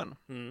problemen.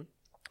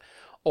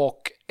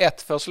 Och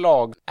ett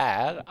förslag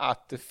är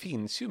att det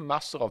finns ju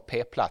massor av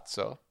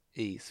p-platser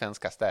i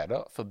svenska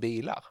städer för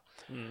bilar.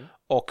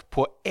 Och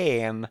på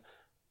en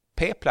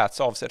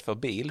p-plats avsedd för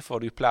bil får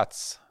du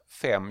plats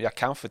 5, ja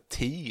kanske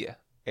 10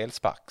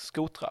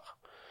 elsparkskotrar.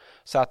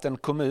 Så att en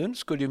kommun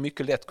skulle ju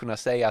mycket lätt kunna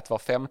säga att var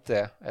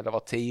 5:e eller var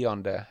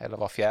 10:e eller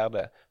var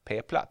 4:e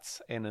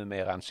p-plats är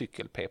numera en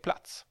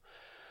cykel-p-plats.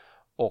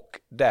 Och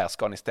där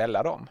ska ni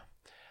ställa dem.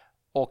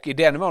 Och i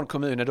den mån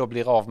kommunen då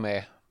blir av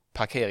med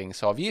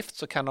parkeringsavgift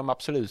så kan de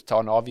absolut ta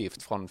en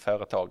avgift från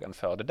företagen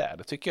för det där.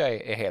 Det tycker jag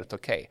är helt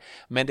okej.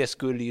 Men det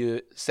skulle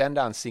ju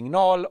sända en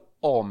signal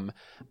om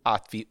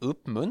att vi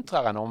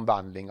uppmuntrar en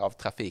omvandling av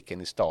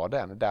trafiken i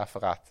staden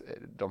därför att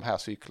de här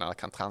cyklarna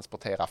kan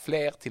transportera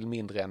fler till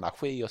mindre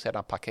energi och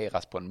sedan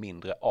parkeras på en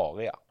mindre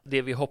area.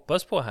 Det vi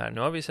hoppas på här,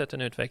 nu har vi sett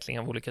en utveckling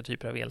av olika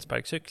typer av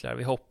elsparkcyklar.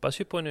 Vi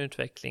hoppas ju på en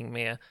utveckling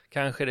med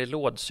kanske det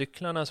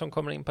lådcyklarna som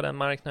kommer in på den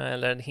marknaden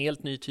eller en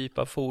helt ny typ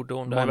av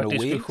fordon. Det har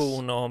varit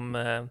diskussion om,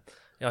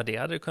 ja det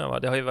hade det kunnat vara,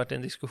 det har ju varit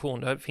en diskussion.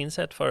 Det finns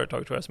ett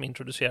företag tror jag som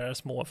introducerar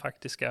små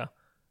faktiska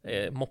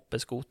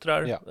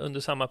moppeskotrar under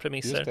samma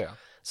premisser.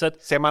 Så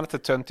att, ser man inte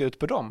töntig ut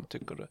på dem,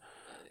 tycker du?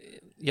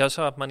 Jag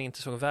sa att man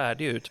inte såg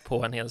värdig ut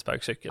på en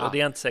elsparkcykel och det är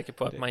jag inte säker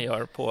på att man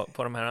gör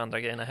på de här andra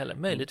grejerna heller.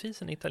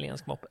 Möjligtvis en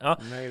italiensk moppe. Ja.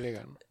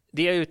 Möjligen.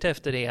 Det jag är ute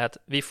efter är att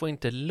vi får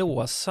inte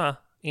låsa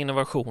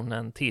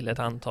innovationen till ett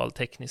antal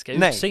tekniska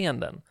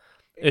utseenden.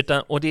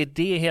 Och det är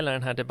det hela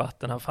den här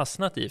debatten har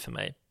fastnat i för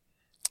mig.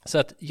 Så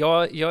att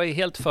jag är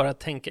helt för att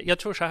tänka, jag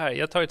tror så här,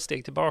 jag tar ett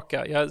steg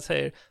tillbaka. Jag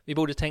säger, vi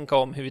borde tänka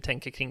om hur vi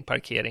tänker kring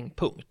parkering,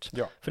 punkt.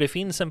 Ja. För det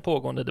finns en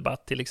pågående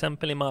debatt, till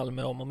exempel i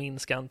Malmö, om att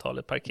minska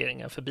antalet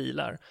parkeringar för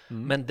bilar.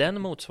 Men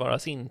den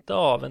motsvaras inte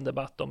av en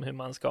debatt om hur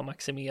man ska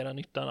maximera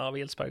nyttan av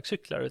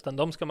elsparkcyklar, utan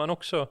de ska man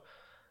också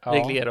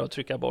reglera och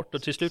trycka bort.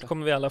 Och till slut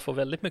kommer vi alla få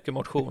väldigt mycket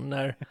motion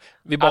när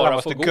vi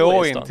bara får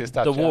gå in till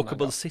stadskärnan. The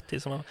walkable city.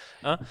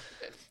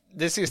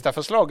 Det sista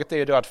förslaget är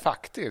ju då att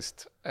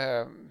faktiskt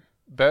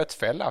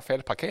bötfälla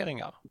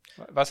felparkeringar.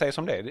 Vad sägs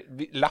om det?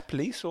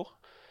 Lapplisor.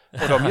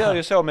 Och de gör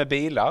ju så med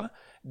bilar.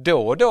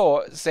 Då och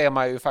då ser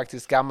man ju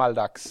faktiskt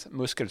gammaldags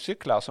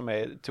muskelcyklar som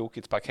är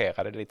tokigt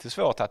parkerade. Det är lite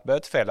svårt att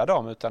bötfälla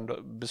dem utan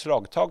då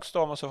beslagtags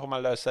dem och så får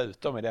man lösa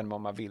ut dem i den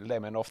mån man vill det.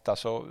 Men ofta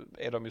så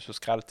är de ju så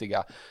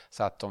skraltiga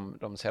så att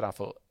de sedan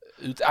får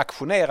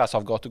utaktioneras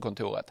av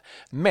gatukontoret.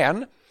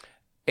 Men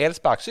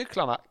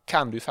Elsparkcyklarna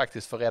kan du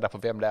faktiskt få reda på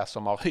vem det är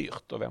som har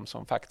hyrt och vem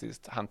som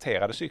faktiskt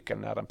hanterade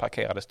cykeln när den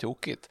parkerades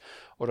tokigt.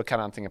 Och då kan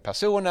antingen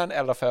personen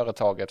eller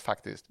företaget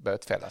faktiskt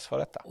bötfällas för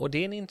detta. Och det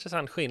är en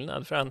intressant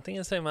skillnad, för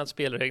antingen säger man att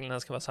spelreglerna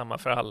ska vara samma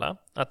för alla,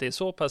 att det är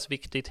så pass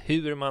viktigt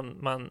hur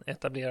man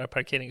etablerar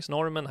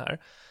parkeringsnormen här,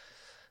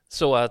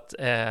 så att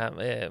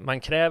man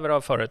kräver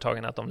av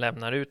företagen att de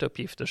lämnar ut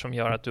uppgifter som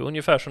gör att du,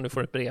 ungefär som du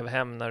får ett brev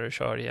hem när du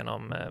kör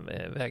genom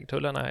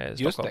vägtullarna i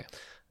Stockholm. Just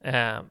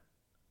det.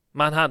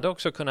 Man hade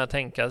också kunnat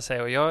tänka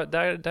sig, och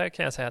där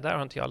kan jag säga, där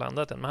har inte jag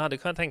landat än, man hade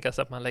kunnat tänka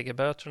sig att man lägger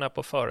böterna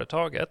på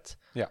företaget.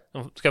 Ja.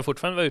 De ska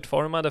fortfarande vara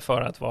utformade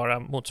för att vara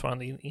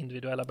motsvarande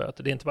individuella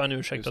böter. Det är inte bara en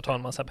ursäkt att ta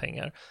en massa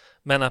pengar.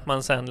 Men att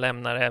man sen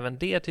lämnar även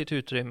det till ett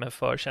utrymme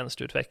för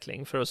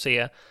tjänsteutveckling, för att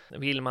se,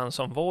 vill man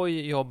som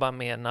Voi jobba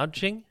med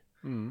nudging?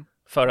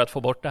 För att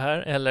få bort det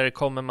här, eller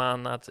kommer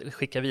man att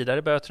skicka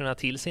vidare böterna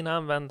till sina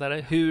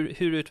användare?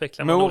 Hur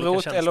utvecklar man olika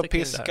tjänster? Morot eller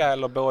piska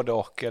eller både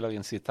och, eller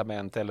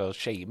incitament eller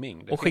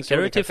shaming. Och skickar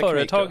du till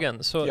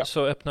företagen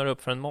så öppnar det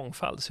upp för en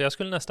mångfald. Så jag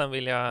skulle nästan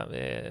vilja,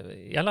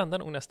 jag landar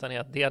nog nästan i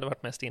att det hade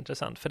varit mest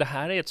intressant. För det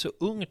här är ett så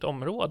ungt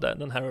område,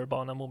 den här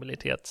urbana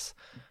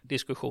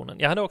mobilitetsdiskussionen.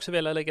 Jag hade också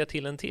velat lägga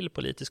till en till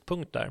politisk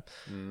punkt där.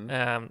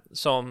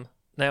 Som...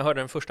 När jag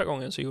hörde den första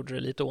gången så gjorde det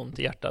lite ont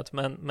i hjärtat,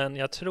 men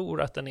jag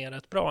tror att den är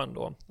rätt bra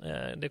ändå.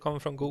 Det kommer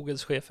från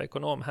Googles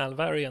chefekonom Hal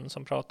Varian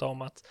som pratar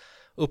om att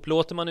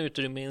upplåter man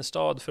utrymme i en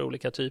stad för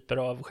olika typer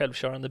av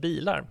självkörande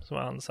bilar, som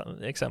hans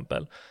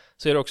exempel,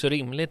 så är det också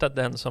rimligt att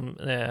den som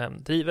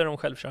driver de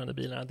självkörande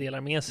bilarna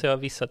delar med sig av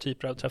vissa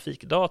typer av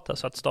trafikdata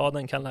så att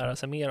staden kan lära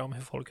sig mer om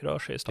hur folk rör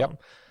sig i stan.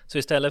 Ja. Så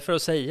istället för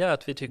att säga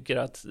att vi tycker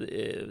att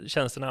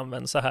tjänsterna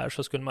används så här,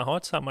 så skulle man ha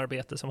ett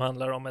samarbete som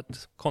handlar om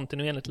ett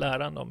kontinuerligt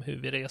lärande om hur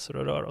vi reser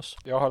och rör oss.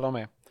 Jag håller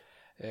med.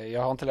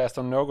 Jag har inte läst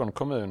om någon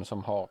kommun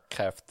som har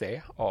krävt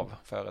det av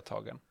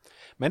företagen.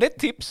 Men det är ett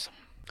tips.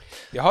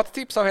 Jag har ett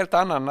tips av helt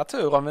annan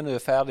natur om vi nu är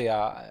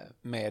färdiga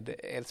med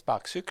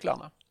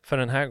elsparkcyklarna. För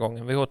den här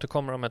gången. Vi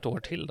återkommer om ett år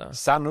till där.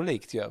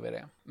 Sannolikt gör vi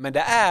det. Men det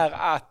är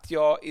att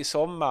jag i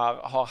sommar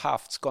har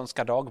haft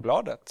Skånska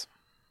Dagbladet.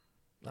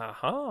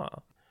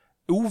 Aha.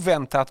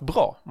 Oväntat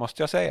bra,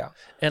 måste jag säga.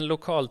 En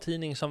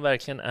lokaltidning som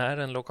verkligen är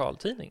en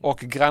lokaltidning. Och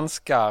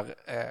granskar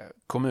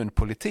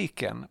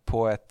kommunpolitiken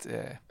på ett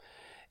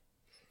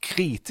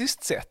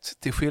kritiskt sätt,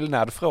 till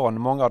skillnad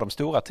från många av de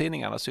stora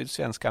tidningarna.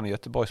 Sydsvenskan och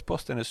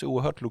Göteborgs-Posten är så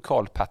oerhört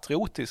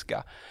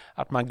lokalpatriotiska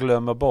att man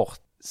glömmer bort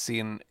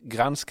sin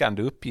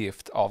granskande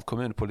uppgift av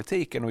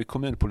kommunpolitiken, och i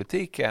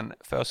kommunpolitiken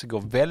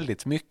försiggår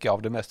väldigt mycket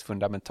av det mest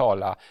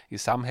fundamentala i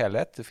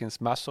samhället. Det finns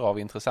massor av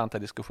intressanta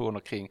diskussioner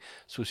kring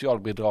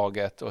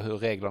socialbidraget och hur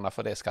reglerna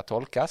för det ska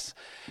tolkas.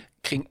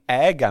 Kring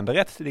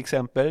äganderätt till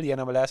exempel,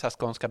 genom att läsa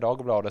Skånska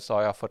Dagbladet så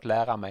har jag fått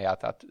lära mig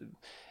att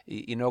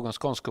i någon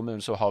skånsk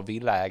kommun så har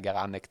villaägare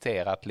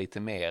annekterat lite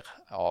mer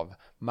av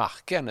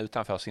marken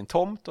utanför sin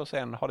tomt, och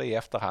sen har det i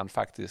efterhand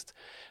faktiskt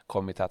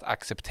kommit att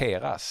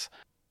accepteras.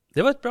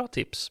 Det var ett bra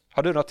tips.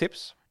 Har du något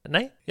tips?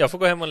 Nej, jag får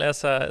gå hem och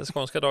läsa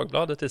Skånska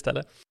Dagbladet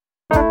istället.